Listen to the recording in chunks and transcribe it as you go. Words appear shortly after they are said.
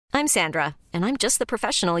I'm Sandra, and I'm just the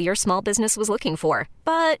professional your small business was looking for.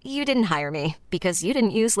 But you didn't hire me because you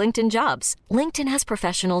didn't use LinkedIn Jobs. LinkedIn has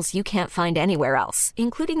professionals you can't find anywhere else,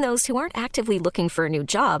 including those who aren't actively looking for a new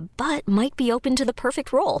job, but might be open to the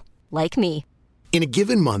perfect role, like me. In a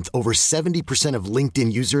given month, over 70% of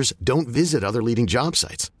LinkedIn users don't visit other leading job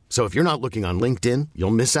sites. So if you're not looking on LinkedIn,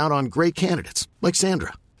 you'll miss out on great candidates like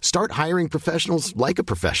Sandra. Start hiring professionals like a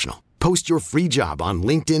professional. Post your free job on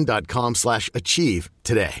linkedin.com/achieve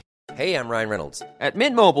today. Hey, I'm Ryan Reynolds. At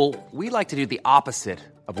Mint Mobile, we like to do the opposite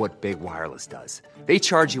of what Big Wireless does. They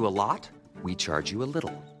charge you a lot, we charge you a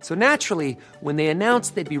little. So naturally, when they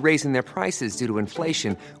announced they'd be raising their prices due to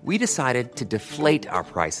inflation, we decided to deflate our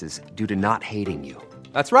prices due to not hating you.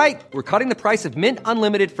 That's right. We're cutting the price of Mint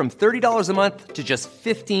Unlimited from $30 a month to just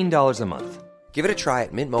 $15 a month. Give it a try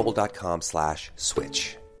at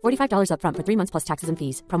mintmobile.com/switch. $45 up front for 3 months plus taxes and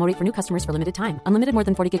fees. Promo rate for new customers for limited time. Unlimited more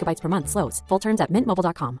than 40 gigabytes per month. Slows full terms at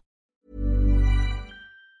mintmobile.com.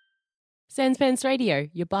 Sans Pants Radio,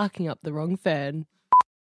 you're barking up the wrong fern.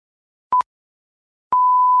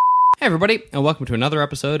 Hey everybody, and welcome to another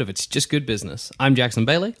episode of It's Just Good Business. I'm Jackson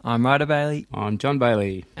Bailey. I'm Ryder Bailey. I'm John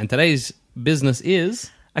Bailey. And today's business is...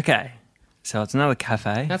 Okay, so it's another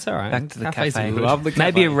cafe. That's all right. Back to the Cafes cafe. are good. Love the cafe.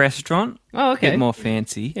 Maybe a restaurant. Oh, okay. A bit more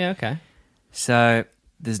fancy. Yeah, okay. So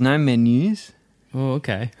there's no menus. Oh,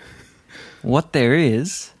 okay. What there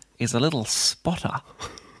is a little spotter.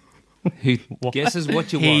 Who guesses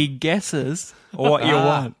what you He want? guesses what you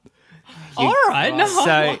want. All right, no,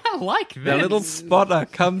 So, I like this. The little spotter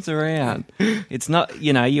comes around. It's not,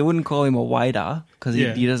 you wouldn't call him a waiter because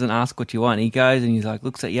he doesn't ask what you want. He goes and he's like,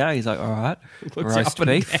 looks at you. He's like, all right, Looks roast up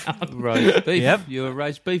and beef. down. Roast beef. Yep. You're a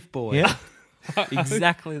roast beef boy. Yeah,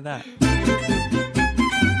 exactly that.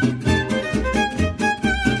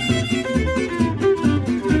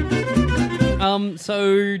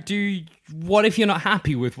 So what if you're not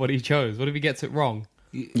happy with what he chose? What if he gets it wrong?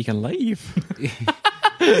 You can leave.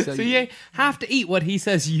 So you have to eat what he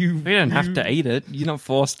says you... You don't have to eat it. You're not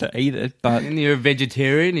forced to eat it, but... And you're a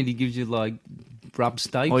vegetarian and he gives you like rub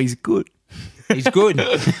steak. Oh, he's good. He's good.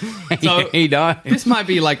 So he knows. this might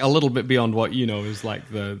be like a little bit beyond what you know is like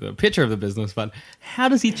the picture of the business, but how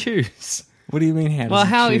does he choose? What do you mean? Well,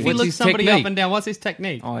 how if he What's looks his somebody technique? up and down? What's his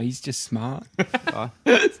technique? Oh, he's just smart. So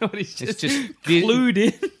he's just just clued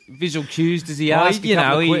in. Visual cues. Does he Well, ask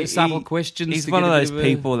subtle questions? He's to one get of a those bit of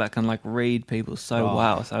a- people that can like read people so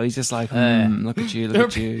well. So he's just like, look at you, look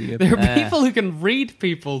at you. Yep. There are people who can read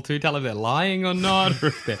people to tell if they're lying or not, or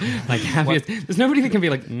if they're like happy. There's nobody that can be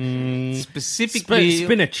like specific meal,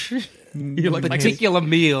 spinach. You're like particular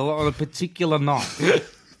meal on a particular night.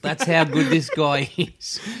 That's how good this guy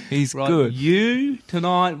is. He's Right, good. You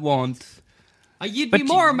tonight want... You'd be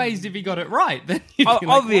more amazed if he got it right. Than you'd be like,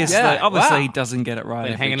 Obviously, wow. obviously Wow. he doesn't get it right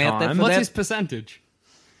Been every hanging out there time. for what's that- his percentage?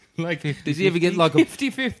 Like, Does he ever get like a...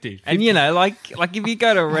 50-50. And like if you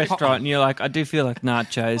go to a restaurant and you're like, I do feel like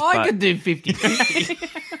nachos, I but could do 50-50.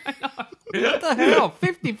 What the hell?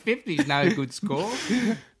 50-50 is no good score.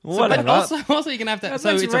 whatever. But also you can have that.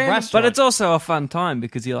 So that's it's a random. restaurant. But it's also a fun time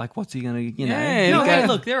because you're like, what's he gonna, Yeah, No, okay. hey,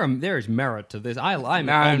 look, there is merit to this. I'm No,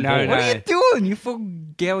 on no, board. no. What are you doing? You're full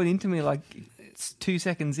going into me like it's 2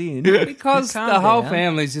 seconds in. Because Calm the whole down.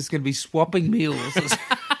 family's just going to be swapping meals.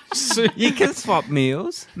 You can swap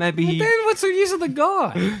meals. Maybe he... Then what's the use of the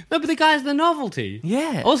guy? No, but the guy's the novelty.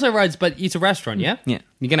 Yeah. Also, Rhodes, but it's a restaurant, yeah? Yeah.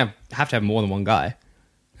 You're going to have more than one guy.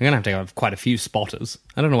 You're going to have quite a few spotters.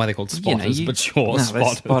 I don't know why they're called spotters, but sure, no,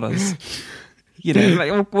 they're spotters. spotters. They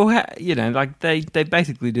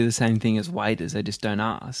basically do the same thing as waiters. They just don't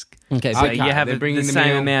ask. Okay, So but you have they're the bringing the same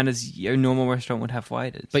meal. amount as your normal restaurant would have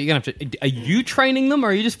waiters. But you're going to have to... Are you training them, or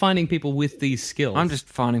are you just finding people with these skills? I'm just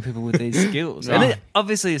finding people with these skills. And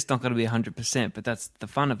obviously it's not going to be 100%, but that's the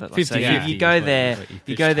fun of it. Like, so 50-50 you go is there, what you you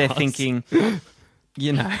fish go there past. thinking,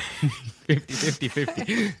 50-50.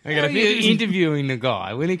 I How got are you interviewing the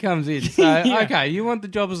guy when he comes in? So, okay, you want the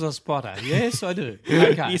job as a spotter? Yes, I do.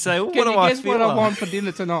 Okay. You say, well, Can what you do I guess feel what I like? want for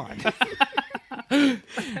dinner tonight?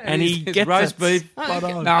 and he It's gets roast that- beef. Spot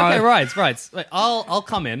on. No, Okay, right. Wait, I'll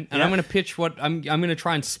come in and I'm going to pitch what I'm going to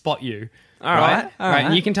try and spot you. All right. Right.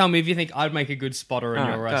 And you can tell me if you think I'd make a good spotter in All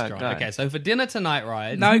your right, go, restaurant. go. Okay, so for dinner tonight,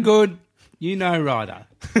 right? no good. You know, Ryder.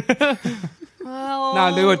 Well,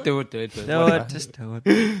 No, do it. Do Whatever. it, just do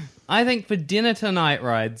it. I think for dinner tonight,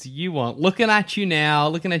 Rides, you want, looking at you now,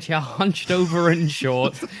 looking at you hunched over in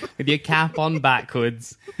shorts with your cap on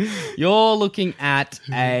backwards, you're looking at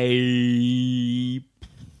a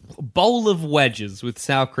bowl of wedges with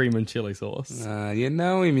sour cream and chili sauce. You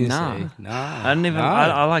know him, you No. see. No. I don't even. No.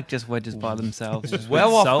 I like just wedges by themselves. Just Well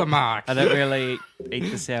with off salt. the mark. I don't really eat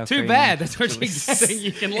the sour cream. Too bad. That's what you're saying.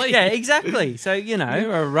 You can leave. Yeah, exactly. So you know,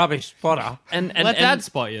 You're a rubbish spotter. and Let Dad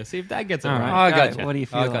spot you. See if Dad gets it All right. right, I go. gotcha. What do you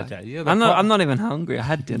feel I like? gotcha. You're the I'm not even hungry. I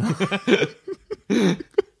had dinner.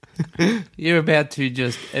 You're about to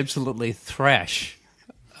just absolutely thrash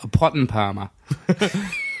a pot and palmer.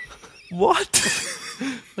 What?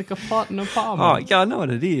 Like a pot and a palm. Oh, yeah, I know what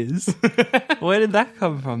it is. Where did that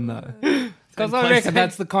come from, though? Because I reckon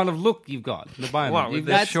that's the kind of look you've got at the moment. What, with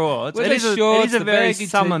the shorts? With It the is a shorts, it is a the very baggy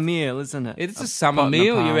summer tee. meal, isn't it? It's a summer pot and a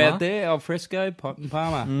meal. You're palmer. out there, al fresco, pot and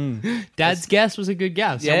palmer. Dad's guess was a good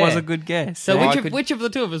guess. Yeah. It was a good guess. So Yeah, which of the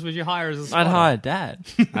two of us would you hire as a spotter? I'd hire Dad.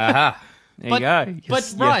 Aha. There you go.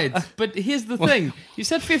 But Yeah. right, but here's the thing. You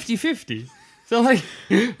said 50-50. So like,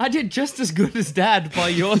 I did just as good as Dad by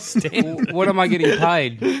your standard. What am I getting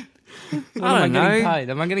paid? What I am don't I getting know. paid?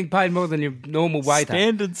 Am I getting paid more than your normal waiter?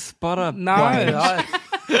 Standard spotter. No,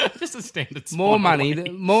 wage. Just a standard more spotter money,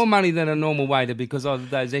 wage. more money than a normal waiter because of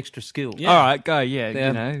those extra skills. Yeah. All right, go. Yeah, Yeah.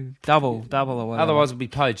 you know, double or whatever. Otherwise, it'd be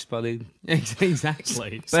poached by the.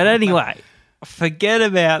 Exactly. But anyway, forget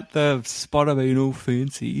about the spotter being all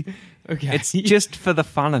fancy. Okay. It's just for the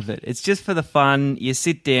fun of it. It's just for the fun. You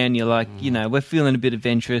sit down, you're like, you know, we're feeling a bit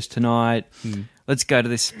adventurous tonight. Let's go to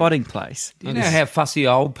this spotting place. Do you know how fussy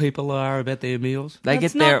old people are about their meals? They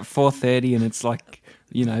That's get there not- at 4:30 and it's like,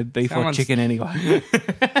 you know, beef or Someone's- chicken anyway.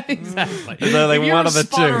 Exactly. There's only If you're one a of the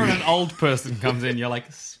spotter two. and an old person comes in, you're like,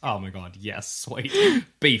 oh my god, yes, sweet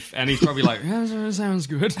beef, and he's probably like, yeah, that sounds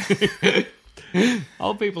good.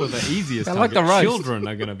 Old people are the easiest. They like target. the roast. Children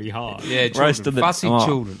are going to be hard. Yeah, Roast children, of the- fussy oh.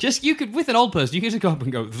 children. Just you could with an old person, you could just go up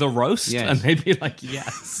and go the roast, Yes. and they'd be like,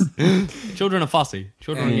 yes. Children are fussy.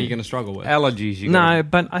 Children are you're going to struggle with. Allergies, you No,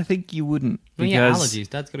 but I think you wouldn't. Well, yeah, Because allergies.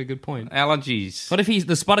 Dad's got a good point. Allergies. What if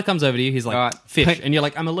the spotter comes over to you? He's like, Right. fish, and you're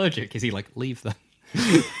like, I'm allergic. Is he like, leave them?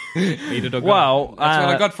 Eat it or go. Well, That's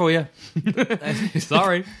what I got for you.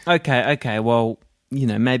 Sorry. okay. Well, you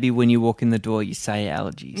know, maybe when you walk in the door, you say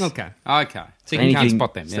allergies. Okay. Okay. So And you can't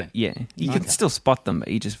spot them, so- yeah. You can still spot them, but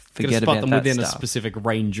you just Got to forget spot about them that within a stuff. specific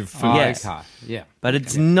range of food. Oh, Yes. okay. Yeah. But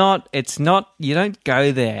it's not. You don't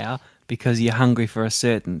go there because you're hungry for a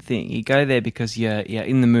certain thing. You go there because you're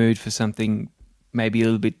in the mood for something maybe a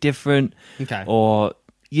little bit different. Okay. Or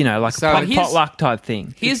you know, like So a here's- potluck type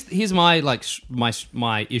thing. Here's my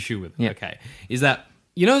my issue with it. Yeah. Okay, is that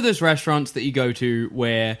you know those restaurants that you go to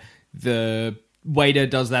where the waiter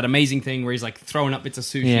does that amazing thing where he's like throwing up bits of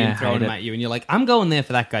sushi Yeah, and throwing hate them it. at you, and you're like, I'm going there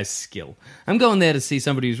for that guy's skill. I'm going there to see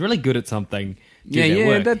somebody who's really good at something. do Yeah, their yeah,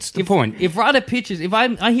 work. that's the point. If Ryder pitches, if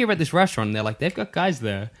I hear about this restaurant and they're like, they've got guys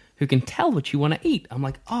there who can tell what you want to eat, I'm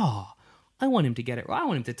like, oh, I want him to get it right. I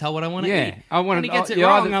want him to tell what I want to Yeah, eat. I want when he him- gets it you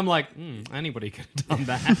wrong, either- I'm like, anybody could have done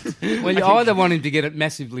that. Well, you either want him to get it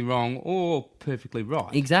massively wrong or perfectly right.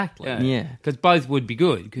 Exactly. Yeah. Because both would be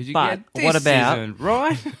good. Because you But get, what this about- isn't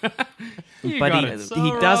right? You But got he it so he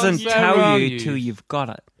wrong. doesn't so tell wrong, you you. till you've got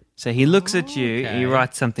it. So he looks at you, Okay. he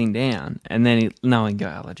writes something down, and then knowing your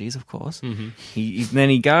allergies, of course, Mm-hmm. then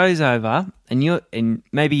he goes over, and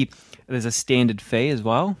maybe there's a standard fee as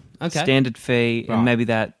well. Okay. Standard fee, Right. and maybe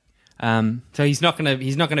that. So he's not gonna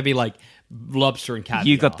be like lobster and caviar.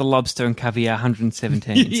 You got the lobster and caviar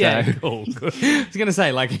 117. yeah, So, cool. Good. I was gonna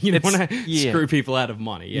say like you don't want to yeah. screw people out of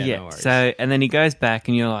money. Yeah, no worries. So, and then he goes back,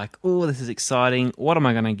 and you're like, oh, this is exciting. What am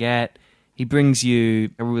I going to get? He brings you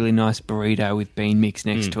a really nice burrito with bean mix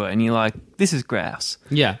next Mm. to it, and you're like, this is grouse.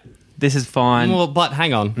 yeah. This is fine. Well, but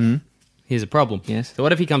hang on. Here's a problem. Yes. So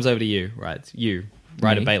what if he comes over to you, right? It's you,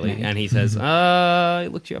 Ryder Me, Bailey, me. and he says, he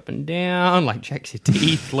looks you up and down, like checks your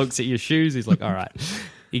teeth, looks at your shoes. He's like, all right.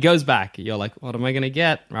 He goes back. You're like, what am I going to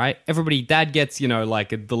get? Right? Everybody, Dad gets,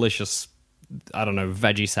 like a delicious, I don't know,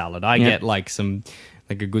 veggie salad. I Yeah. get like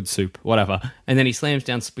a good soup, whatever. And then he slams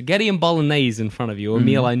down spaghetti and bolognese in front of you, a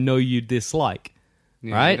meal I know you dislike.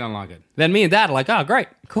 Yeah, Right? You don't like it. Then me and Dad are like, oh, great,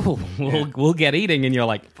 cool. We'll get eating. And you're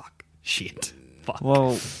like, fuck, shit, fuck.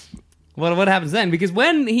 Well, What happens then? Because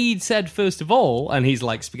when he said first of all, and he's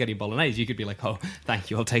like spaghetti bolognese, you could be like, "Oh,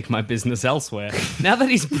 thank you, I'll take my business elsewhere." Now that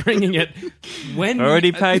he's bringing it, when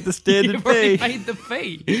Already paid the standard you've already fee. paid the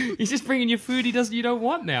fee. He's just bringing you food you don't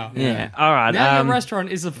want now. yeah. All right. Now your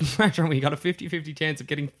restaurant is a restaurant where you got a 50-50 chance of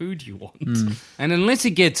getting food you want. And unless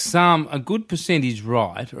he gets a good percentage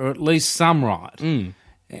right, or at least some right,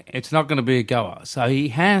 it's not going to be a goer. So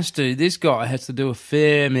this guy has to do a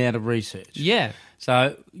fair amount of research. Yeah.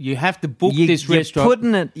 So you have to book this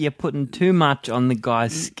restaurant. You're putting too much on the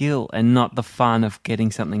guy's skill and not the fun of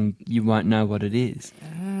getting something you won't know what it is.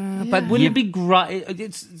 But wouldn't it be great?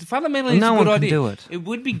 It's fundamentally No it's a one good can idea. do it. It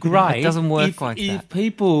would be great. It doesn't work if, like if that.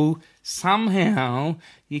 people somehow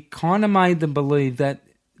you kind of made them believe that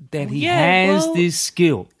he Yeah, has well- this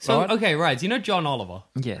skill. So, right? okay, right. So you know John Oliver?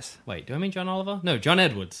 Yes. Wait, do I mean John Oliver? No, John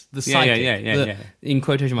Edwards, the Yeah, psychic. yeah, the- yeah. In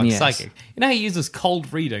quotation marks, Yes. psychic. You know how he uses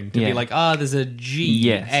cold reading to be Yeah. like, there's a G,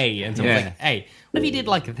 Yes. A, and someone's Yeah. like, A. What if he did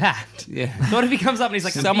like that? Yeah. So what if he comes up and he's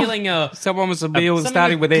like, I'm feeling a... Someone was a meal something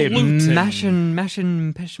starting with M. gluten. Mashing.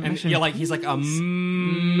 And you're like, he's like,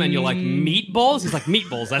 and you're like, meatballs? He's like,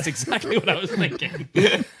 meatballs. That's exactly what I was thinking.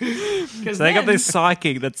 So they got this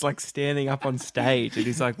psychic that's like standing up on stage, and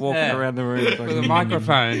he's like walking Yeah. around the room like, with a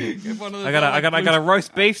microphone. I got a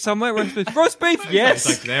roast beef somewhere. Roast beef. Yes.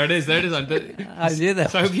 It's like, there it is. I knew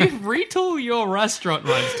that. So if you retool your restaurant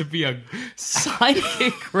runs to be a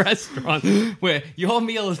psychic restaurant where your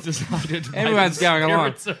meal is decided by Everyone's the going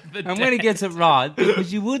along. spirits of the And when he dead. gets it right,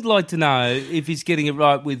 because you would like to know if he's getting it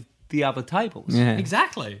right with the other tables. Yeah.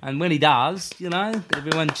 Exactly. And when he does,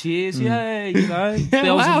 everyone cheers, yay, bells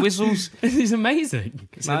Wow. and whistles. This is amazing.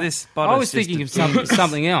 So Mate, this spot. I was thinking of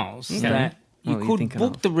something else that you What were you could thinking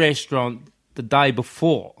book of? the restaurant the day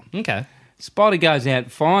before. Okay. Spotter goes out,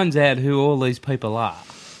 finds out who all these people are,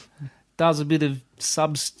 does a bit of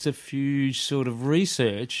subterfuge sort of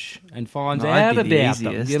research, and finds out about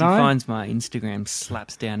them. He finds my Instagram,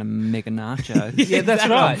 slaps down a mega nacho. Yeah, that's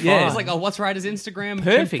right. Yeah, It's like, what's right is Instagram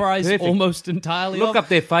Perfect, comprised perfect. almost entirely look of. up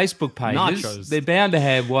their Facebook pages. Nachos. They're bound to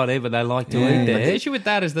have whatever they like to eat But the there. issue with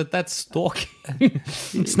that is that's stalking.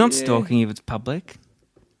 It's not stalking if it's public.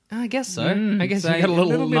 I guess so. I guess so you got a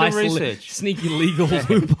little bit of nice research. sneaky legal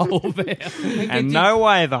loophole there. And no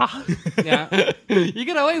waiver. Yeah. You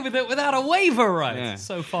get away with it without a waiver, right? Yeah.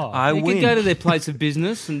 So far. I You win. could go to their place of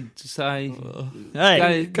business and say,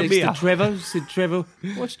 Hey, go come next here. to Trevor. Said Trevor,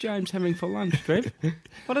 what's James having for lunch, Trev?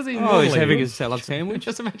 What is he? Oh, he's normally having do? a salad sandwich.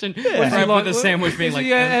 Just imagine What's he Trev like- with a sandwich being Is like,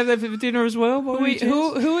 he, have that for dinner as well? who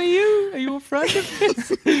are you? Are you a friend of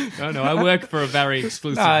his? No, I work for a very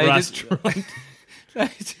exclusive No, he just- restaurant.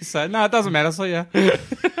 So, no, it doesn't matter. So yeah,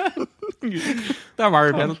 don't worry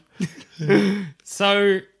about it.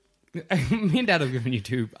 So, me and Dad have given you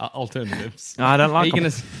two alternatives. I don't Are like you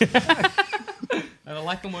them. gonna? I don't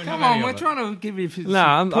like them. Won't Come have on, any we're of it. trying to give you some No,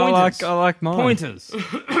 I like mine. pointers.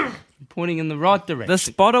 Pointing in the right direction. The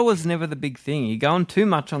spotter was never the big thing. You're going too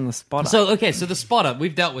much on the spotter. So so the spotter,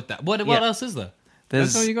 we've dealt with that. What Yeah. else is there?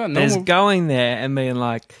 there's, that's all you got, there's normal- going there and being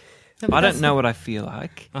like, but I that's don't know what I feel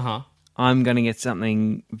like. Uh-huh. I'm going to get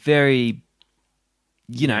something very,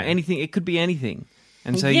 anything. It could be anything.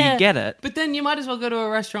 And so Yeah, you get it. But then you might as well go to a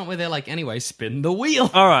restaurant where they're like, anyway, spin the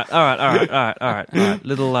wheel. All right.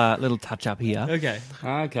 Little touch up here. Okay.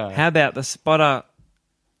 Okay. How about the spotter?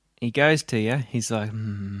 He goes to you. He's like,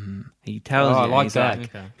 he tells Oh, you. I like he's that.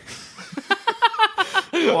 Like, Okay.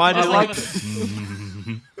 why I does like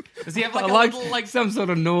he? Does he have like I a like little like some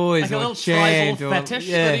sort of noise like a or little chant tribal or fetish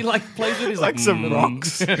yeah. that he like plays with? He's like some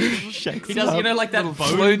rocks. He does, like that bone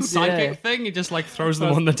flutes, psychic yeah. thing. He just like throws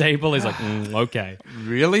them on the table. He's like, okay.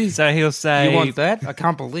 Really? So he'll say, You want that? I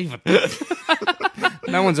can't believe it.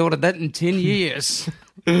 No one's ordered that in 10 years.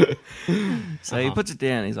 So he puts it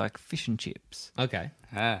down. He's like, fish and chips. Okay.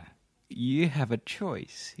 Ah. You have a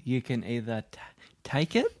choice. You can either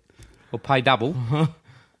take it. Or pay double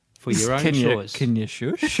for your own Can choice. you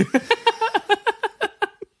shush?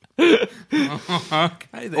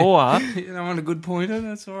 Okay, then. Or, You don't want a good pointer?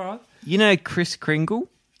 That's all right. Kris Kringle?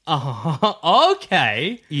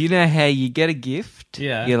 Okay. You know how you get a gift?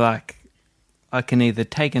 Yeah. You're like, I can either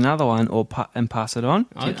take another one or and pass it on.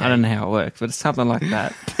 Okay. I don't know how it works, but it's something like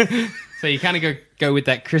that. So you kind of go with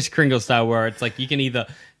that Kris Kringle style where it's like you can either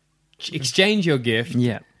exchange your gift,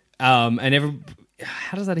 Yeah. and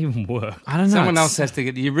how does that even work? I don't know. Someone it's- else has to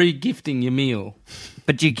get... You're re-gifting your meal.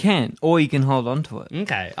 But you can, or you can hold on to it.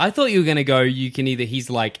 Okay. I thought you were going to go, you can either, he's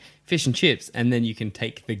like fish and chips, and then you can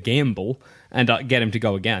take the gamble and get him to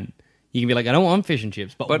go again. You can be like, I don't want fish and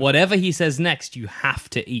chips, but whatever he says next, you have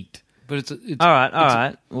to eat. But it's All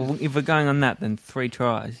right. Well, if we're going on that, then 3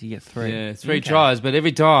 tries. You get 3. yeah, 3 tries, but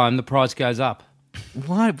every time the price goes up.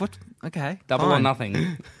 Why? What? Okay. Double or fine.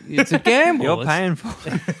 nothing. It's a gamble. You're paying for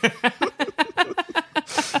it.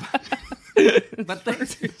 But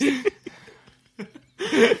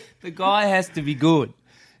the guy has to be good.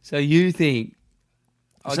 So you think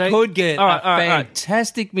I So- could get all right, a all right.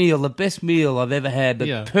 fantastic meal, the best meal I've ever had that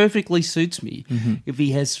Yeah. perfectly suits me if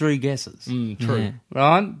he has 3 guesses. True. Yeah.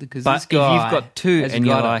 Right? Because But this guy if you've got 2 has and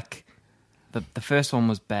you're got like, the first one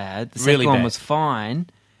was bad, the Really second one bad. was fine.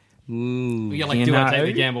 Ooh. You're like, You do I know? take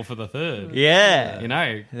the gamble for the third? Yeah. You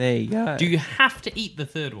know. There you go. Do you have to eat the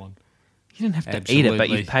third one? You don't have to eat it, but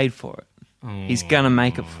Absolutely. you paid for it. he's going to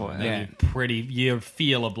make it for you. Yeah. You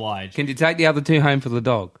feel obliged. Can you take the other 2 home for the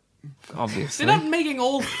dog? Obviously. They're not making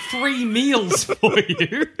all 3 meals for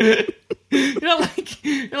you. You're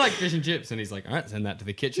like fish and chips, and he's like, all right, send that to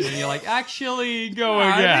the kitchen, and you're like, actually, go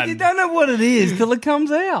again. You don't know what it is till it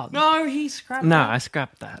comes out. No, he scrapped No, it. I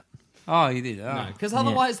scrapped that. Oh, you did? Oh. Because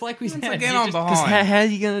otherwise, like we said, Get you on just- behind. How are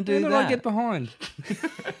you going to do How that? did I get behind?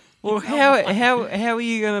 Well, how are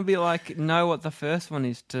you going to be like, know what the first one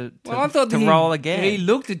is to I thought to he, roll again? He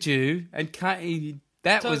looked at you and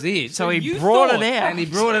that was it. So he you brought thought- it out. and he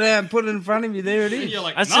brought it out and put it in front of you. There it is. And you're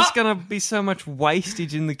like, That's just going to be so much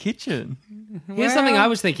wastage in the kitchen. Here's something I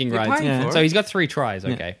was thinking, you're right? paying for So it. he's got 3 tries,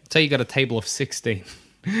 okay. So you got a table of 16.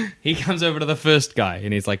 He comes over to the first guy,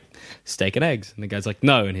 and he's like, steak and eggs. And the guy's like,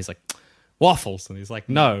 no. And he's like, waffles. And he's like,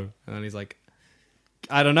 no. And then he's like,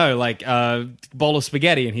 I don't know, like bowl of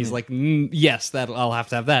spaghetti. And he's like, yes, I'll have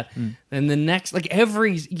to have that. And the next, like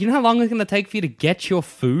you know how long it's going to take for you to get your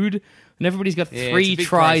food? And everybody's got Yeah, 3 it's a big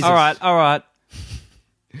tries. process. All right.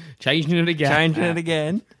 Changing it again. Changing it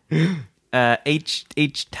again.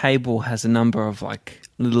 Each table has a number of like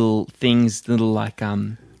little things, little like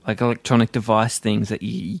electronic device things that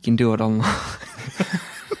you can do it online.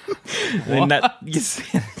 And that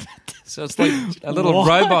So it's like a little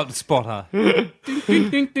robot spotter. Ding, ding,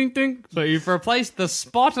 ding, ding, ding. So you've replaced the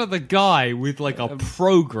spot of the guy with like a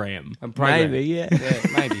program. A program. maybe, yeah. Yeah,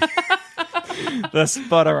 maybe. The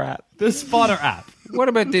spotter app. The spotter app. What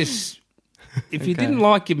about this? If you didn't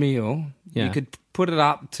like your meal, Yeah. you could put it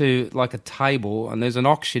up to like a table, and there's an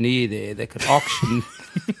auctioneer there that could auction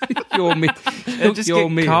your, It'll just your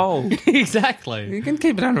get meal. cold. Exactly. You can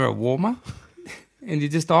keep it under a warmer, and you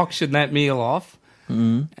just auction that meal off,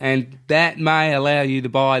 and that may allow you to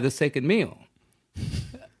buy the second meal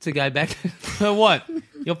to go back. So what?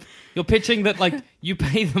 You're pitching that like you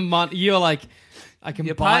pay the money. You're like, I can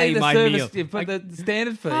You buy pay the my service, meal. you put the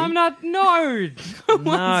standard fee. I'm not. No.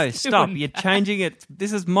 No, stop. You're changing it.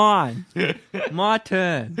 This is mine. My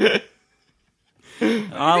turn. I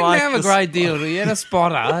didn't have a great deal. You had a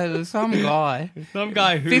spotter, some guy. Some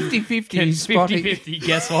guy who 50-50 can spotting. 50-50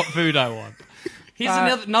 guess what food I want.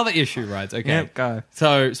 Here's another issue, right? Okay. Yep, go.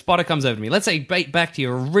 So Spotter comes over to me. Let's say back to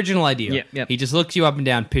your original idea. Yep. He just looks you up and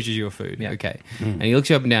down, pitches you a food. Okay. And he looks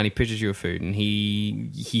you up and down, he pitches you a food, and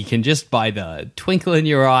he can just by the twinkle in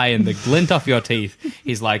your eye and the glint off your teeth,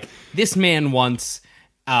 he's like, this man wants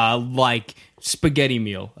like spaghetti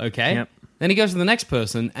meal, okay? Yep. Then he goes to the next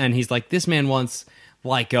person and he's like, this man wants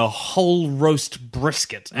like a whole roast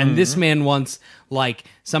brisket, and this man wants like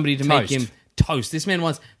somebody to make Toast. him toast. This man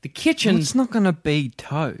wants the kitchen. It's not going to be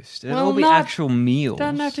toast. It'll Well, be not- actual meals.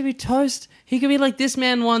 Doesn't have to be toast. He could be like, this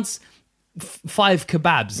man wants 5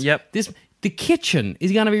 kebabs. Yep. The kitchen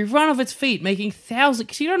is going to be run off its feet, making thousands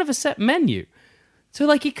because you don't have a set menu. So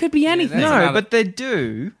like it could be anything. that's No, another- but they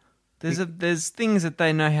do. There's things that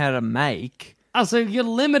they know how to make. Oh, so you're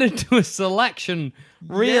limited to a selection.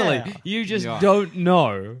 Really, Yeah. you just Yeah. don't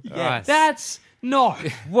know. Yes. That's no.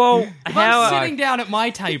 Well, If how I'm sitting down at my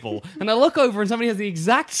table and I look over and somebody has the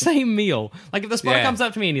exact same meal, like if the spotter Yeah. comes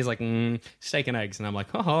up to me and he's like, steak and eggs, and I'm like,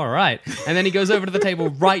 oh, all right. And then he goes over to the table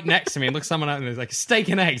right next to me and looks someone up and he's like, steak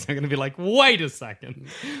and eggs. I'm going to be like, wait a second.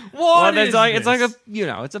 What there's is like this? it's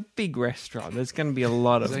like it's a big restaurant. There's going to be a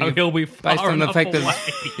lot of. So he'll be far Based on the enough fact that-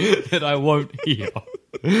 away that I won't hear.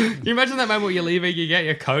 Can you imagine that moment where you're leaving, you get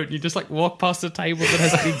your coat, and you just like walk past a table that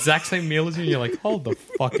has the exact same meal as you, and you're like, hold the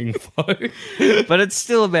fucking phone. But it's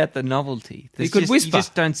still about the novelty. There's could just, whisper. You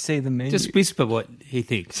just don't see the menu. Just whisper what he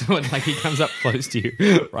thinks. So like he comes up close to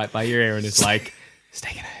you, right by your ear, and is like,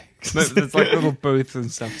 steak and eggs. But there's like little booths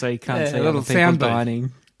and stuff, so you can't Yeah, see a other little people sound booth.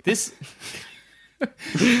 dining. This,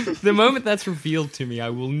 the moment that's revealed to me, I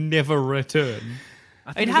will never return.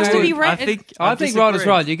 It has to be I right. think I think right is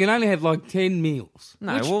right. You can only have like 10 meals.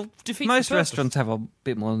 No, Which well, defeats most the purpose. restaurants have a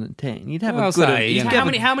bit more than 10. You'd have Well, a good. say, you'd you know.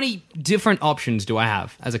 have How many different options do I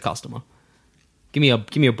have as a customer? Give me a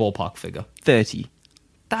ballpark figure. 30.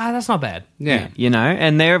 That's not bad. Yeah. You know,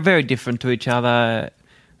 and they're very different to each other.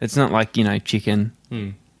 It's not like, chicken,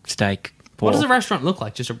 steak, pork. What does a restaurant look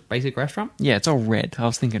like? Just a basic restaurant? Yeah, it's all red. I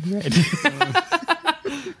was thinking red.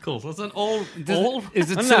 Cool. So it's an all Is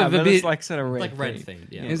it No, sort of a but bit it's like sort of red. like red theme. themed.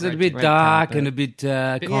 Yeah. Is it a red- bit red dark carpet. and a bit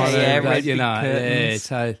kind Yeah, of, red you big know, curtains.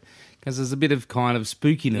 so because there's a bit of kind of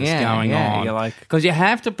spookiness Yeah, going yeah, on. you're like- Because you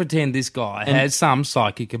have to pretend this guy has some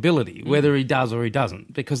psychic ability, whether he does or he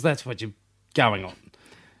doesn't, because that's what you're going on.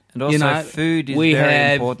 And also, food is we very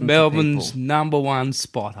have important Melbourne's to people. number one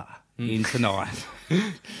spotter in tonight.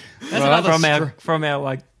 That's another From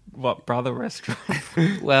our brother restaurant.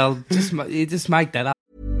 Well, you just make that up.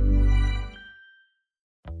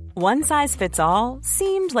 One size fits all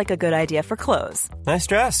seemed like a good idea for clothes. Nice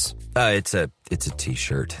dress. It's a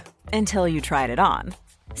t-shirt. Until you tried it on.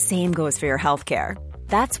 Same goes for your healthcare.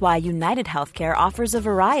 That's why United Healthcare offers a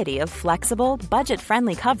variety of flexible,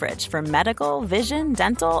 budget-friendly coverage for medical, vision,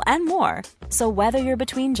 dental, and more. So whether you're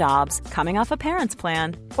between jobs, coming off a parent's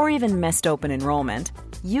plan, or even missed open enrollment,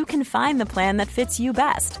 you can find the plan that fits you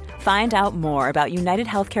best. Find out more about United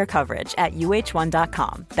Healthcare coverage at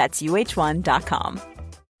uh1.com. That's uh1.com.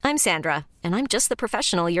 I'm Sandra, and I'm just the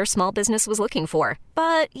professional your small business was looking for.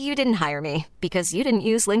 But you didn't hire me because you didn't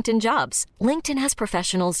use LinkedIn Jobs. LinkedIn has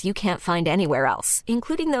professionals you can't find anywhere else,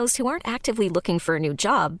 including those who aren't actively looking for a new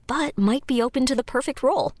job, but might be open to the perfect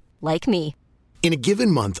role, like me. In a given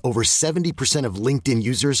month, over 70% of LinkedIn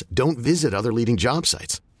users don't visit other leading job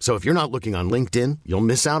sites. So if you're not looking on LinkedIn, you'll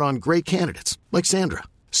miss out on great candidates like Sandra.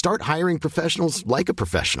 Start hiring professionals like a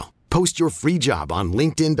professional. Post your free job on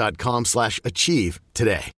linkedin.com/achieve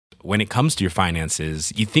today. When it comes to your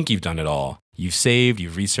finances, you think you've done it all. You've saved,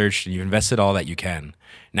 you've researched, and you've invested all that you can.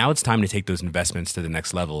 Now it's time to take those investments to the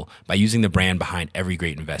next level by using the brand behind every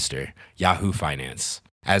great investor, Yahoo Finance.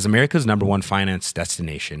 As America's #1 finance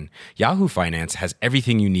destination, Yahoo Finance has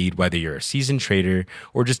everything you need, whether you're a seasoned trader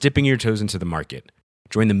or just dipping your toes into the market.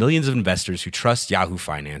 Join the millions of investors who trust Yahoo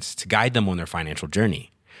Finance to guide them on their financial journey.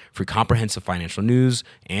 For comprehensive financial news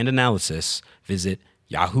and analysis, visit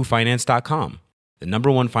yahoofinance.com, the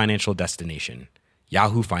 #1 financial destination,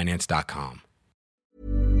 yahoofinance.com.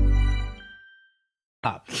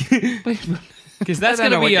 Because that's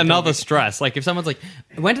going to be another stress. Like if someone's like,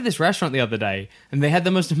 I went to this restaurant the other day and they had the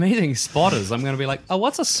most amazing spotters. I'm going to be like, oh,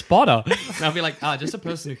 what's a spotter? And I'll be like, just a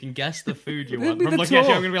person who can guess the food you want. From looking at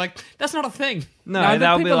you, I'm going to be like, that's not a thing. No,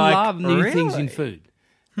 they'll be like, love new things in food.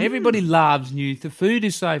 Everybody loves new. The food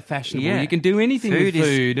is so fashionable. Yeah. You can do anything with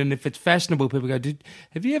food, and if it's fashionable, people go,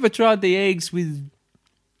 have you ever tried the eggs with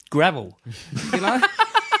gravel? You know?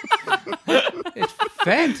 It's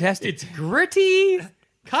fantastic. It's gritty.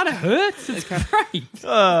 Kind of hurts. It's great.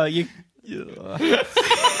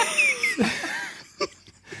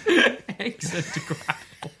 Eggs and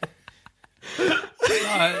gravel.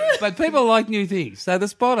 But people like new things. So the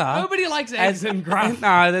spotter... Nobody likes eggs and gravel.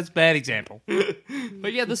 No, that's a bad example.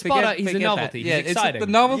 But yeah, the spotter, he's a novelty. Yeah, he's exciting. The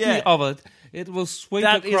novelty of it. It will sweep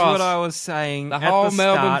That across. is what I was saying. The at whole the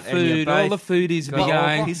Melbourne start, and you food, all both the foodies got be all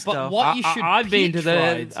going. pissed But off. what you should I've been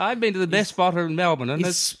to the best spotter in Melbourne, and It's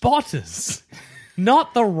it's spotters,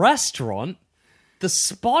 not the restaurant. The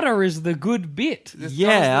spotter is the good bit.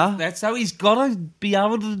 Yeah. that's how he's got to be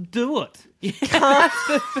able to do it. That's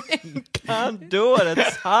the thing. Can't do it.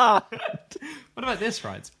 It's hard. What about this,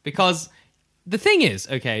 right? Because the thing is,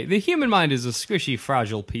 okay, the human mind is a squishy,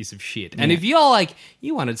 fragile piece of shit. And if you're like,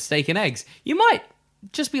 you wanted steak and eggs, you might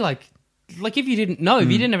just be like if you didn't know,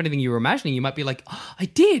 if you didn't have anything you were imagining, you might be like, oh, I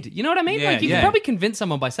did. You know what I mean? Yeah, like, you could probably convince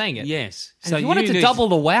someone by saying it. Yes. And if you wanted to double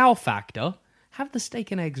the wow factor, have the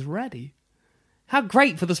steak and eggs ready. How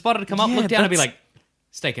great for the spotter to come up, look down and be like,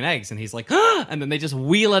 steak and eggs, and he's like, and then they just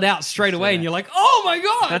wheel it out straight away, and you're like, oh my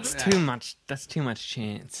god, That's too much. That's too much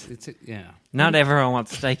chance. Yeah. Not everyone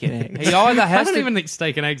wants steak and eggs. He either I has don't to... even think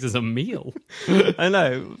steak and eggs is a meal. I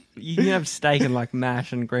know. You can have steak and like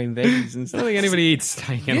mash and green veggies and I stuff. don't think anybody eats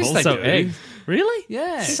steak and Yes, they also do. eggs. Really?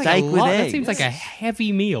 Yeah. Seems Steak like a with lot. That eggs. seems like a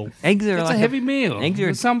heavy meal. Eggs are It's like a heavy meal. Eggs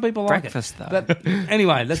are Some people like breakfast, it. though. But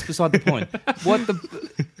anyway, that's beside the point.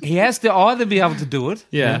 He has to either be able to do it,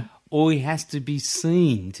 Yeah. or he has to be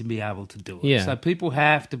seen to be able to do it. Yeah. So people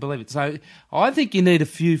have to believe it. So I think you need a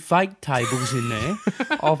few fake tables in there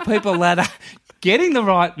of people that are getting the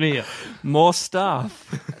right meal. more stuff.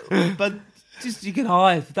 But just you can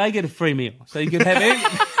hire, they get a free meal. So you can have any,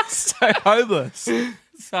 So homeless.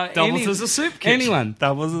 so Doubles as a soup kitchen. anyone.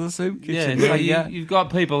 Doubles in the soup Yeah, kitchen. so you've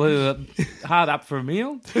got people who are hard up for a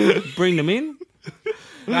meal, bring them in,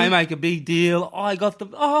 they make a big deal. I got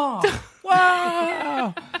them. Oh,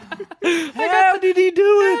 wow! How did he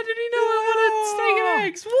do it? How did he know I wanted steak and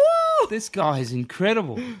eggs? Woo! This guy is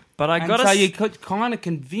incredible. But I And got so to. you're kind of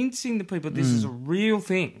convincing the people this is a real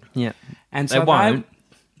thing, Yeah. and They so won't.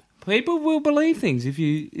 people will believe things if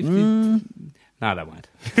you. No, they won't.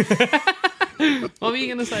 What were you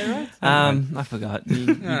going to say, right? I forgot.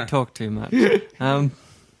 You talk too much. Me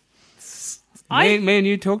and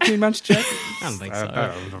you talk too much, Jack. I don't think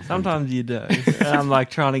so. Sometimes you do. And I'm like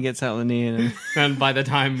trying to get something in. And And by the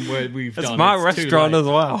time we've it's done my it's too restaurant late. as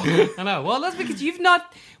well. I know. Well, that's because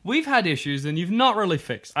we've had issues and you've not really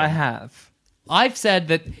fixed them. I have. I've said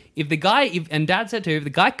that if the guy, and Dad said too, if the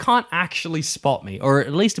guy can't actually spot me, or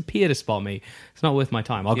at least appear to spot me, it's not worth my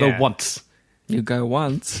time. I'll Yeah. go once. You go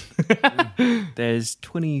once. There's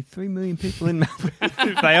 23 million people in Melbourne.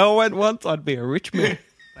 If they all went once, I'd be a rich man.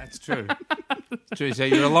 That's true. It's true. So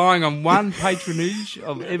you're relying on one patronage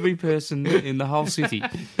of every person in the whole city.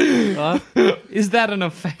 Right? Is that an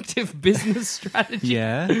effective business strategy?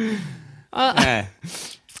 Yeah. Yeah.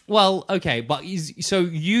 Well, okay, but so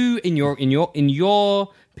you in your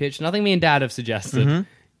pitch, nothing me and Dad have suggested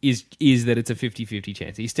is that it's a 50-50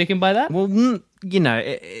 chance. Are you sticking by that? Well, you know,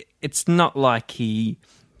 it's not like he...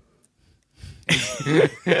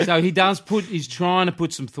 So he's trying to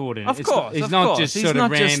put some thought in it. Of course, he's of not course. just He's sort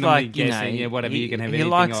not of just randomly like, you guessing, know, whatever, you can have he anything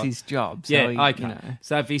likes on. his job. So Yeah, okay. You know.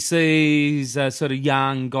 So if he sees a sort of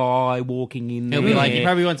young guy walking in there, He'll be like, you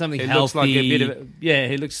probably want something it healthy. looks like a bit of,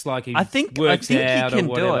 he looks like he I think works he out can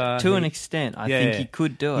or do whatever. it to an extent. I think he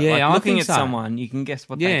could do it. Yeah, like I looking think at so. someone, you can guess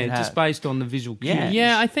what they could just have. based on the visual cues. Yeah.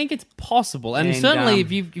 Yeah, I think it's possible, and And, certainly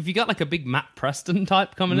if you got like a big Matt Preston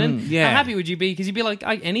type coming in, yeah. how happy would you be? Because you'd be like,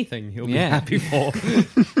 anything he'll be Yeah. happy for.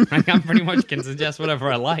 Like, I pretty much can suggest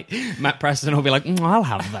whatever I like. Matt Preston will be like, I'll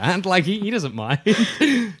have that. Like he doesn't mind.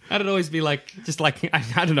 I'd always be like, just like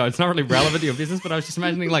I don't know. It's not really relevant to your business, but I was just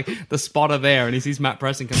imagining like the spotter there, and he sees Matt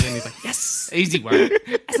Preston comes in, and he's like, yes, easy one.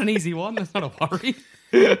 That's an easy one. That's not a worry.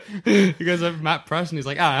 He goes over to Matt Preston. He's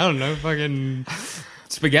like, I don't know, fucking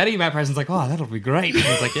spaghetti. Matt Preston's like, that'll be great. And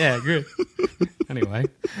he's like, yeah, good. Anyway,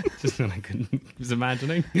 just what I was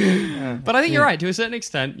imagining. But I think you're right. To a certain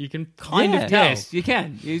extent, you can kind of tell. Yes, you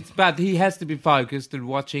can. But he has to be focused and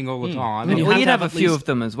watching all the time. And you Well, have you'd to have a at few least- of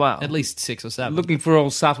them as well. At least 6 or 7. looking for all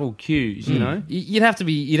subtle cues, you know? You'd have to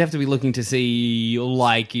be looking to see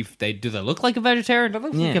like if they look like a vegetarian? Do they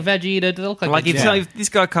look like Yeah. a veggie eater? Do they look like Like a if this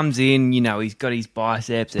guy comes in, you know, he's got his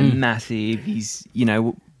biceps and massive. He's, you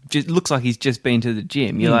know, just looks like he's just been to the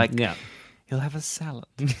gym. You're like, Yeah. he'll have a salad,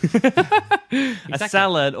 a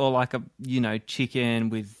salad, or like a chicken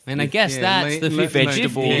with. And I guess that's the 50-50,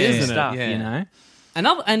 vegetables and isn't it? stuff. Yeah. You know.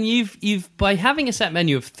 And you've by having a set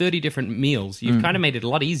menu of 30 different meals, you've kind of made it a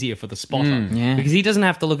lot easier for the spotter. yeah. Because he doesn't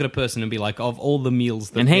have to look at a person and be like, of all the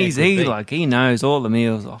meals that And there he's could be. like he knows all the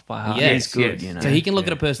meals off by heart. Yes, He's good, yes. you know. So he can look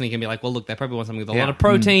at a person, he can be like, well, look, they probably want something with a Yeah. lot of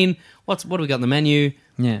protein. What do we got on the menu?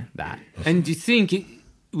 Yeah. That. And do you think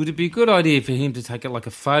would it be a good idea for him to take like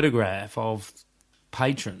a photograph of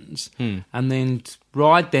patrons and then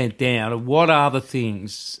write that down of what are the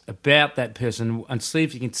things about that person and see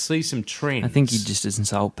if you can see some trends? I think he just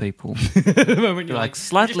insult people. When you're Like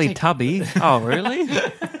slightly tubby. Oh, really?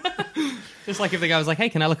 just like if the guy was like, hey,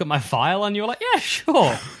 can I look at my file? And you were like, yeah,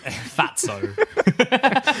 sure. Fatso.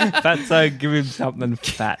 Fatso, give him something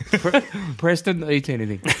fat. Preston, eat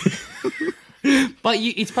anything. But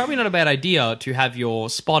it's probably not a bad idea to have your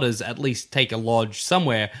spotters at least take a lodge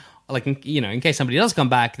somewhere. Like, in case somebody does come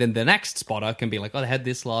back, then the next spotter can be like, they had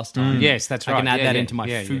this last time. Yes, that's I can right. add Yeah, that yeah, into my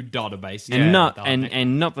yeah, food database. And Yeah. not That and, makes-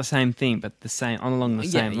 and not the same thing, but the same along the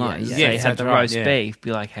same yeah, lines. yeah. Say Yes, had that's the right, roast yeah. beef,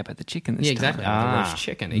 be like, how about the chicken this Yeah, time? exactly. Like the roast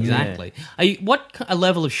chicken, exactly. What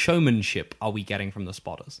level of showmanship are we getting from the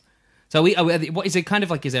spotters? So what is it kind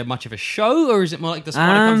of like? Is there much of a show, or is it more like the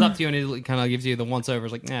spotter comes up to you and it kind of gives you the once over?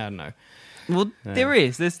 It's like, I don't know. Well, there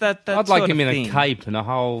is. There's that. I'd like sort him of in thing. a cape and a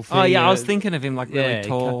whole thing. Oh yeah, I was thinking of him like really yeah,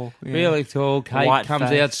 tall, yeah. really tall. Cape White comes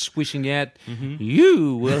face. out, swishing out.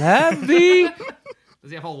 You will have the. Does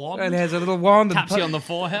he have a wand? And has a little wand. Taps and you on the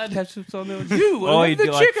forehead. Taps you on the. You will Oh, have he'd the be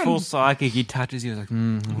like chicken. full psychic. He touches you, like,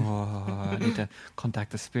 I need to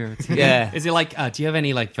contact the spirits. Yeah. Is he like, do you have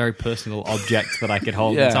any like very personal objects that I could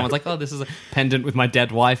hold? Yeah. And someone's like, this is a pendant with my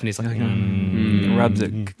dead wife, and he's like, Rubs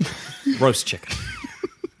it. roast chicken.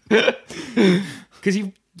 Because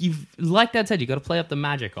you've like Dad said, you got to play up the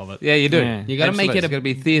magic of it. Yeah, you do. Yeah. You got to make Absolutely. it It's gotta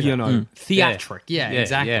be theatre. theatric. Yeah,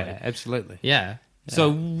 exactly. Yeah, absolutely. Yeah.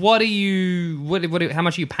 So what are you? How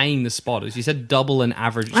much are you paying the spotters? You said double an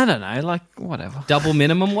average, I don't know, like whatever. double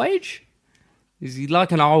minimum wage. Is he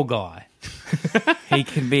like an old guy? He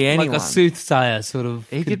can be anyone. Like a soothsayer, sort of.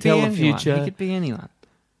 He can could be tell the anyone. future. He could be anyone.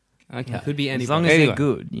 Okay. Could be anybody. As long as Anyway. they're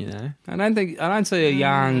good, you know. I don't see a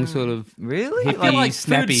young sort of. Really? I feel like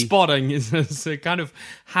snappy. food spotting is a kind of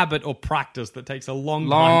habit or practice that takes a long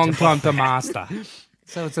Long time to master.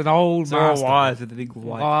 So it's an old They're all master. wise with the big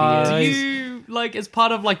white Wise. Do beards. you like as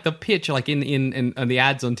part of like the pitch, like in the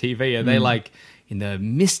ads on TV? Are they like in the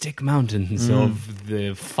mystic mountains of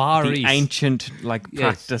the Far The East, ancient Yes.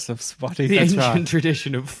 practice of spotting. the That's ancient right.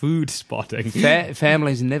 tradition of food spotting?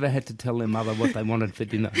 Families never had to tell their mother what they wanted for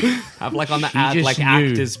dinner. Have like on the She ad, just like knew.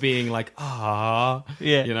 actors being like, yeah,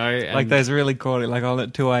 you know, like and- those really corny, like on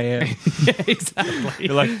at 2 a.m. yeah, exactly.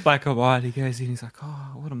 You're like black and white. He goes in, he's like,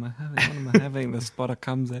 what am I having? What am I having? The spotter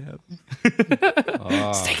comes out.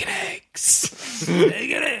 Steak and eggs.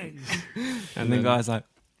 Steak and eggs. And the guy's like,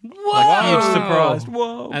 Whoa! like, huge surprised.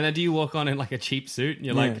 Whoa. And then do you walk on in like a cheap suit and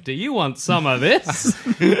you're Yeah. like, do you want some of this?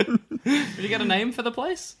 Have you got a name for the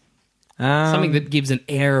place? Something that gives an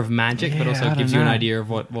air of magic, but also gives you an idea of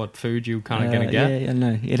what food you're kind of going to get. Yeah,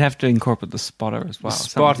 no. You'd have to incorporate the spotter as well.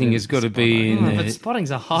 Spotting has got to be in But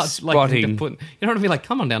spotting's a hard thing to put. You don't want to be like,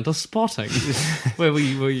 come on down to spotting. Where were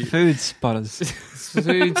you? Food spotters.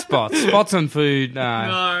 food spots. Spots on food.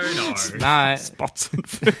 No. No. Spots and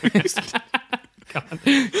food.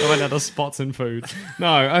 Going down to spots and food.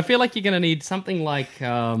 No, I feel like you're going to need something like...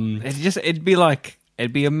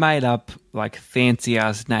 It'd be a made-up, like,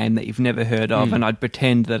 fancy-ass name that you've never heard of, and I'd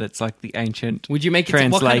pretend that it's, like, the ancient Would you make it...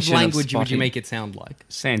 What kind of language would you make it sound like?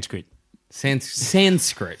 Sanskrit.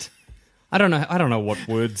 Sanskrit. I don't know what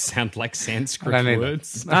words sound like Sanskrit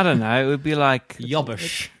words. I don't know. It would be like...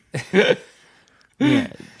 Yobbish. Yeah.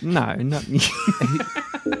 No, not...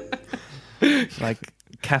 like...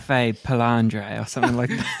 Cafe Palandre or something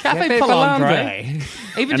like that. Cafe Palandre.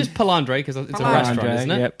 Even just Palandre, because it's a restaurant,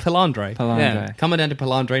 isn't it? Yep. Palandre. Yeah. Coming down to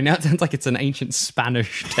Palandre. Now it sounds like it's an ancient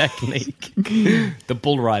Spanish technique. The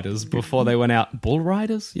bull riders before they went out. Bull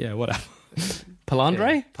riders? Yeah, whatever.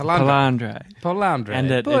 Palandre? Palandre.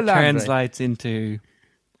 And it translates into,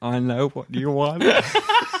 I know what you want.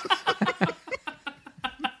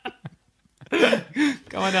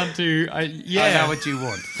 Going down to, I know what you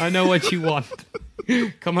want. I know what you want.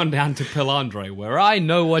 Come on down to Palandre, where I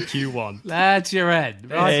know what you want. That's your ad.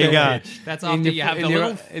 There you go. That's after you have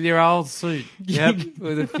in your old suit. Yep.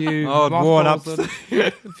 With a few worn up.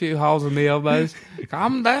 A few holes in the elbows.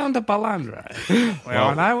 Come down to Palandre. Well,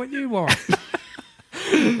 I know what you want.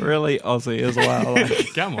 Really Aussie as well.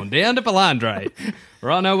 Like. Come on down to Palandre,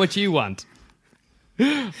 where I know what you want.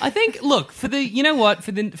 I think, look, for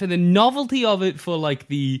the novelty of it, for like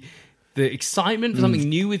the excitement for something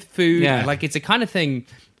new with food, like it's a kind of thing.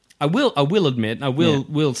 I will admit,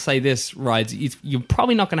 will say this, Rides, you're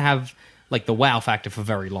probably not going to have like the wow factor for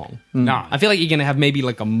very long. No. I feel like you're going to have maybe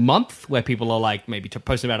like a month where people are like maybe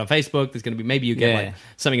posting about it on Facebook. There's going to be, maybe you get like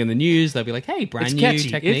something in the news. They'll be like, hey, brand new catchy.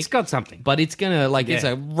 technique. It's got something. But it's going to like, it's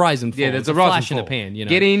a rise and fall. Yeah, there's a flash rise and in the pan, you know.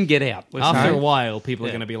 Get in, get out. After a while, people are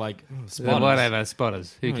going to be like, spotters. Whatever,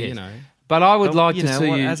 spotters. Who cares? You know. But I would like to see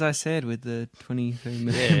what, you... as I said, with the 23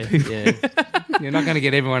 million people. You're not going to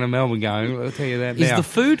get everyone in Melbourne going, I'll tell you that now. Is the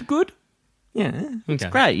food good? Yeah, it's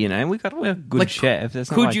great, you know. We're good like, chefs.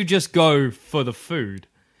 Could you just go for the food?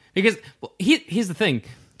 Because here's the thing.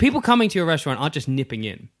 People coming to your restaurant aren't just nipping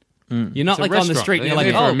in. You're not like on the street and you're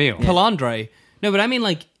like, for a meal. Palandre. No, but I mean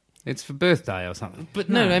like... It's for birthday or something. But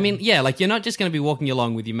no, I mean, like you're not just going to be walking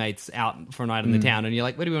along with your mates out for a night in the town and you're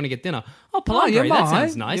like, where do we want to get dinner? Oh, Palandre, that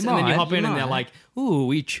sounds nice. And then you hop in and they're like, ooh,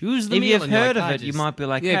 we choose the meal. If you've heard of it, you might be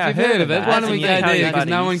like, yeah, if you've heard of it, why don't we go there? Because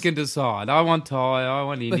no one can decide. I want Thai, I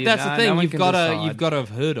want Indian. But that's the thing, you've got to have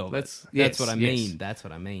heard of it. That's what I mean. That's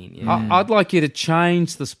what I mean. Yeah. I'd like you to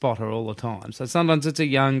change the spotter all the time. So sometimes it's a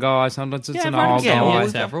young guy, sometimes it's an old guy.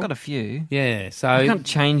 I've got a few. Yeah, so you can't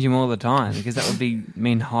change him all the time because that would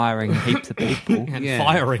mean hiring heaps of people and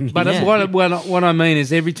firing. But what I mean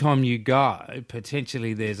is every time you go,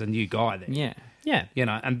 potentially there's a new guy there. Yeah. Yeah. You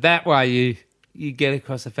know, and that way you get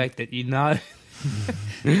across the fact that you know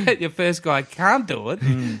that your first guy can't do it.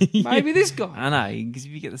 Maybe this guy. I know, because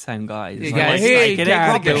if you get the same guy, you go, he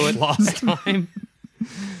can't do it last time.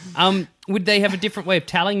 Would they have a different way of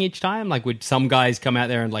tallying each time? Like, would some guys come out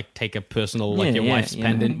there and like take a personal, like your wife's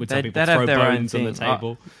pendant? Would some people throw bones on the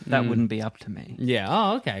table? That wouldn't be up to me. Yeah.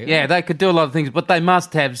 Oh, okay. Yeah, they could do a lot of things, but they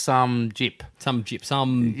must have some jip. Some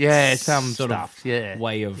sort of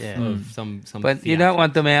way of some. But you don't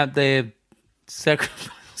want them out there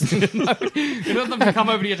sacrificing. You don't want them to come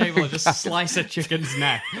over to your table and just slice a chicken's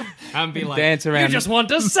neck and be like, dance around. You just want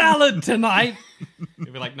a salad tonight.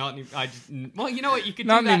 You'd be like, well, you know what? You could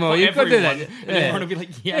not do that anymore. for You everyone. could do that. And everyone would be like,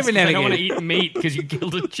 yes, I don't want to eat meat because you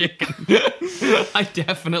killed a chicken. I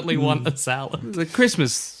definitely want a salad. The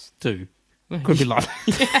Christmas too. Could be like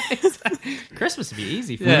Christmas would be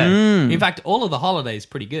easy for me. In fact, all of the holidays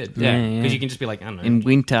pretty good. Yeah. Because you can just be like, I don't know. In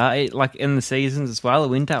winter, like in the seasons as well,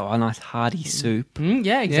 winter, a nice hearty soup.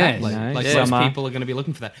 Yeah, exactly. Yeah, like most people are going to be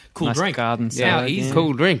looking for that. Cool nice drink. Garden salad. Yeah, Easy.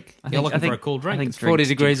 Cool drink. You're looking for a cool drink. I think it's 40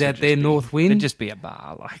 degrees out there, north wind. It'd just be a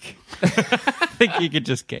bar, like. I think you could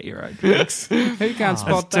just get your own drinks. Who can't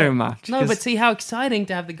spot that? Too much. No, but see how exciting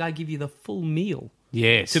to have the guy give you the full meal.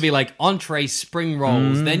 Yes. To be like entree spring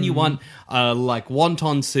rolls, then you want like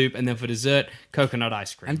wonton soup, and then for dessert, coconut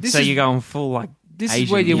ice cream. And so you're going full like this Asian.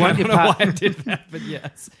 is where you want your why I did that, but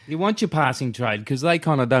yes. You want your passing trade because they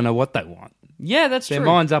kind of don't know what they want. Yeah, that's Their true.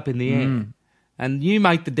 mind's up in the air. And you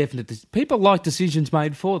make the definite. People like decisions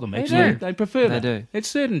made for them. Actually, do. they prefer They that. do. It's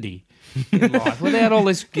certainty in life without all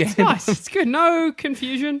this. It's nice. It's good. No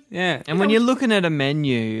confusion. Yeah, And when you're looking at a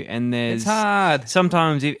menu and there's it's hard.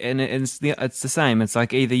 sometimes it's the same. It's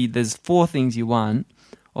like either there's 4 things you want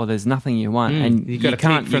or there's nothing you want, and You you gotta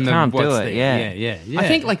can't pick from you can't what's do there. it. Yeah. I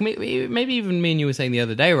think like maybe even me and you were saying the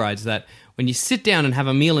other day, Rides, that when you sit down and have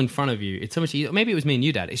a meal in front of you, it's so much easier. Maybe it was me and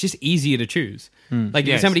you, Dad. It's just easier to choose. Like if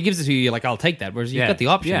Yes. somebody gives it to you, you're like, I'll take that. Whereas you've Yeah. got the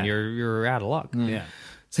option, Yeah. you're out of luck. Yeah.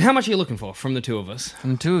 So how much are you looking for from the two of us?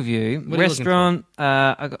 From the two of you, What are you looking restaurant.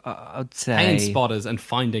 I'd say Paying spotters and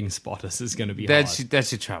finding spotters is going to be That's hard.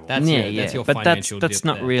 your trouble. That's your but financial that's dip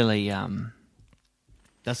not there. really.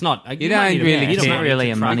 That's not. You don't really You don't care. mind Really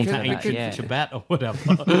to a try money to thing, take it, yeah. put your bat or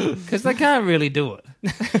whatever. Because they can't really do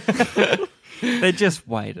it. They're just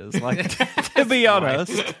waiters. Like to be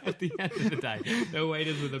honest, At the end of the day, no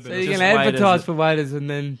waiters with a bit So of you just can advertise waiters. for waiters and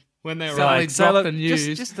then when they suddenly arrive. so drop look, the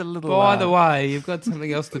news. just a little. By the way, you've got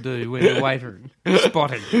something else to do when you're waiting.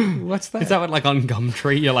 Spotting. What's that? Is that what, like on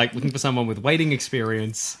Gumtree, you're like looking for someone with waiting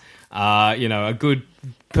experience, a good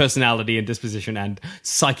personality and disposition, and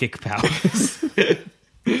psychic powers?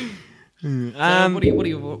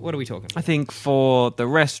 What are we talking? I think for the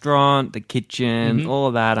restaurant, the kitchen, all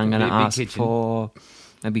of that, I'm going to Big, big ask kitchen. for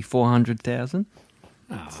maybe 400,000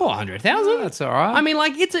 $400,000. That's all right. I mean,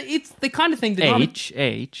 like it's the kind of thing that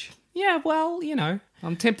each. Yeah, well,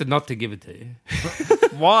 I'm tempted not to give it to you.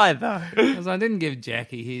 Why though? Because I didn't give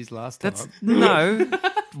Jackie his last time. That's no.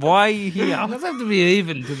 Why are you here? It doesn't have to be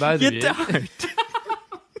even to both of you. don't.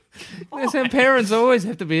 Yes, our parents always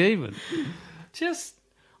have to be even.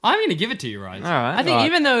 I'm going to give it to you, right? All right. I think Right.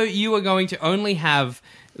 even though you are going to only have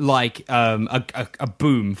like a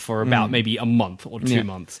boom for about maybe a month or 2 Yeah.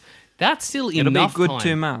 months, that's still It'll be a enough good time.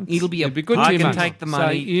 2 months. It'll be a It'd be good I 2 can months. take the So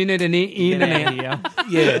money. you need an in Get and out of out.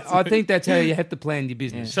 here. Yeah, I think that's how you have to plan your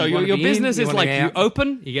business. So You your wanna be business in, is wanna like be you out.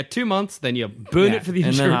 open, you get 2 months, then you burn Yeah. it for the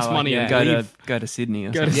And then insurance I money and go leave. to Sydney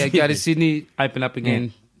or Go to something. Yeah, go to Sydney, open up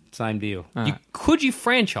again, same deal. Could you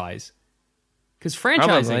franchise? Because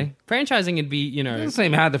Probably. franchising would be, It doesn't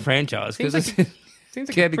seem hard to franchise because Seems it's seems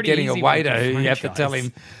like a pretty getting a easy one waiter to who you have to tell franchise.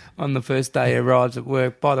 him on the first day he arrives at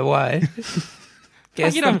work, by the way.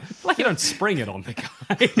 Like you don't spring it on the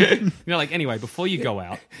guy. Like, anyway, before you go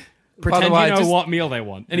out, By pretend the way, you know just- what meal they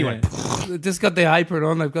want. Anyway, They've just got their apron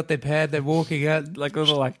on, they've got their pad, they're walking out. Like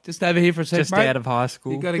little like Just over here for a second, just mate. out of high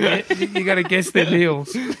school. You got to guess their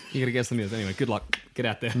meals. you got to guess the meals. Anyway, good luck. Get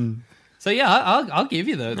out there. So yeah, I'll give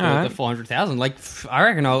you the right. 400,000. Like, I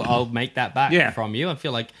reckon I'll make that back Yeah. from you. I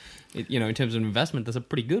feel like, in terms of investment, that's a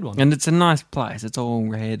pretty good one. And it's a nice place. It's all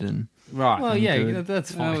red and Right. Well, yeah,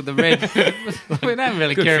 that's fine. Oh, the red. We don't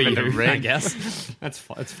really Good care for about you, the red. I guess. That's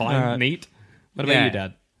fine. All right. Neat. What about Yeah. you,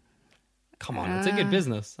 Dad? Come on, it's a good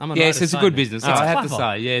business. I'm a Yes, writer's it's a son, good mate. business. It's I have to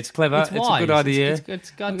clever. say, yeah, it's clever. It's It's, a wise. good idea. It's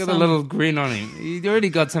got Look at some- the little grin on him. He's already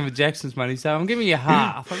got some of Jackson's money, so I'm giving you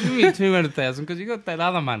half. I'm giving you 200,000 because you got that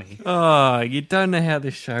other money. oh, you don't know how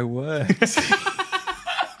this show works.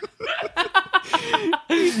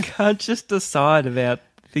 You can't just decide about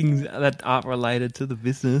things that aren't related to the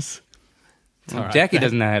business. All right. Jackie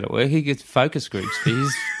doesn't know how to work. He gets focus groups for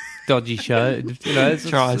his dodgy show.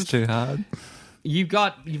 Tries too hard. You've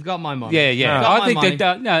got my money. Yeah, yeah. You've got I think my money.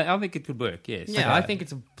 that. No, I think it could work. Yes. Yeah, I think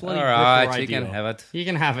it's a bloody All right, ripper you can idea. have it. You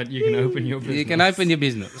can have it. You can open your business. You can open your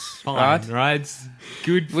business, Fine, right? right?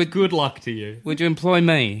 Good luck to you. Would you employ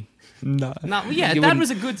me? No. No, yeah, You that wouldn't- was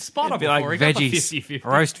a good spotter Be before. like He got the veggies. 50-50.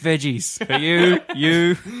 Roast veggies. For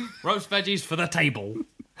you. Roast veggies for the table.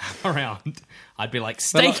 Around. I'd be like,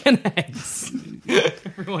 steak and eggs.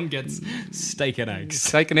 Everyone gets steak and eggs.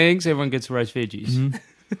 Steak and eggs, everyone gets roast veggies.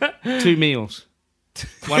 2 meals.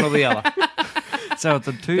 One or the other. So it's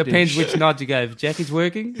a two Depends dish. which night you go. If Jackie's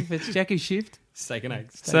working, if it's Jackie's shift, Steak and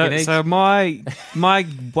eggs. Steak and eggs. So my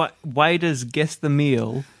waiters guess the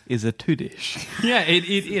meal is a 2-dish. Yeah, it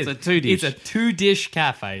is. It's a 2-dish. It's a 2-dish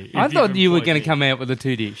cafe. I if thought you've you were employed going me. to come out with a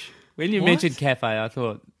 2-dish. When you What? mentioned cafe, I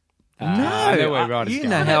thought, I No, know where Ryder's you going.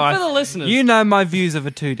 know how For the listeners. You know my views of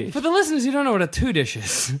a 2-dish. For the listeners who don't know what a 2-dish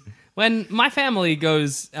is, when my family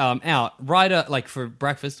goes out, Ryder, like for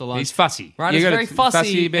breakfast or lunch, He's fussy. Ryder's You gotta very be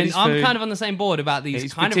fussy, about and his I'm food. kind of on the same board about these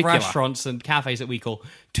He's kind particular. of restaurants and cafes that we call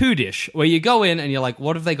 2-dish, where you go in and you're like,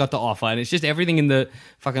 what have they got to offer? And it's just everything in the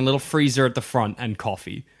fucking little freezer at the front and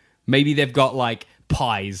coffee. Maybe they've got like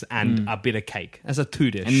pies and a bit of cake as a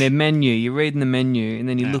 2-dish. And their menu, you're reading the menu, and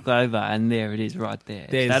then you look over, and there it is right there.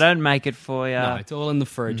 They don't make it for you. no, it's all in the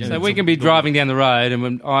fridge. and So it's we a can be good- driving down the road and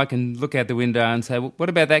when I can look out the window and say, well, what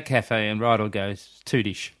about that cafe? And Ryder goes,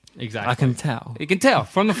 2-dish. Exactly. I can tell. You can tell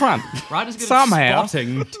from the front. Ryder's good Somehow. at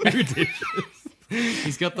spotting 2 dishes.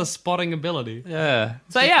 He's got the spotting ability. Yeah.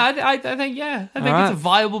 So yeah, I think it's a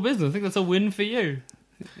viable business. I think that's a win for you.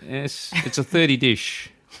 Yes, it's a 30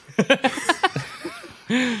 dish.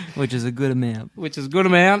 Which is a good amount. Which is a good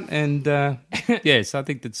amount, and yes, I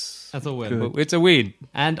think that's a win. It's a win.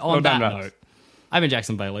 And on that note, I've been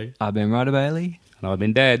Jackson Bailey. I've been Ryder Bailey. And I've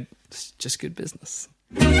been Dad. It's just good business.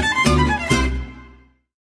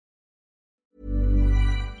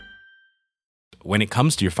 When it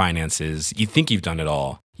comes to your finances, you think you've done it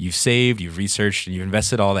all. You've saved, you've researched, and you've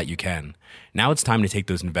invested all that you can. Now it's time to take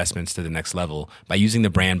those investments to the next level by using the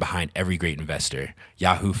brand behind every great investor,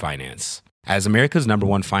 Yahoo Finance. As America's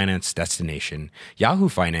 #1 finance destination, Yahoo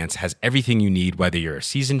Finance has everything you need, whether you're a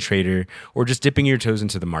seasoned trader or just dipping your toes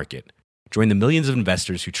into the market. Join the millions of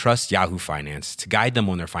investors who trust Yahoo Finance to guide them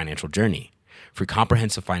on their financial journey. For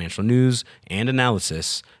comprehensive financial news and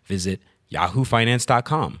analysis, visit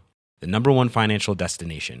yahoofinance.com. The #1 financial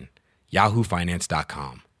destination,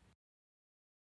 yahoofinance.com.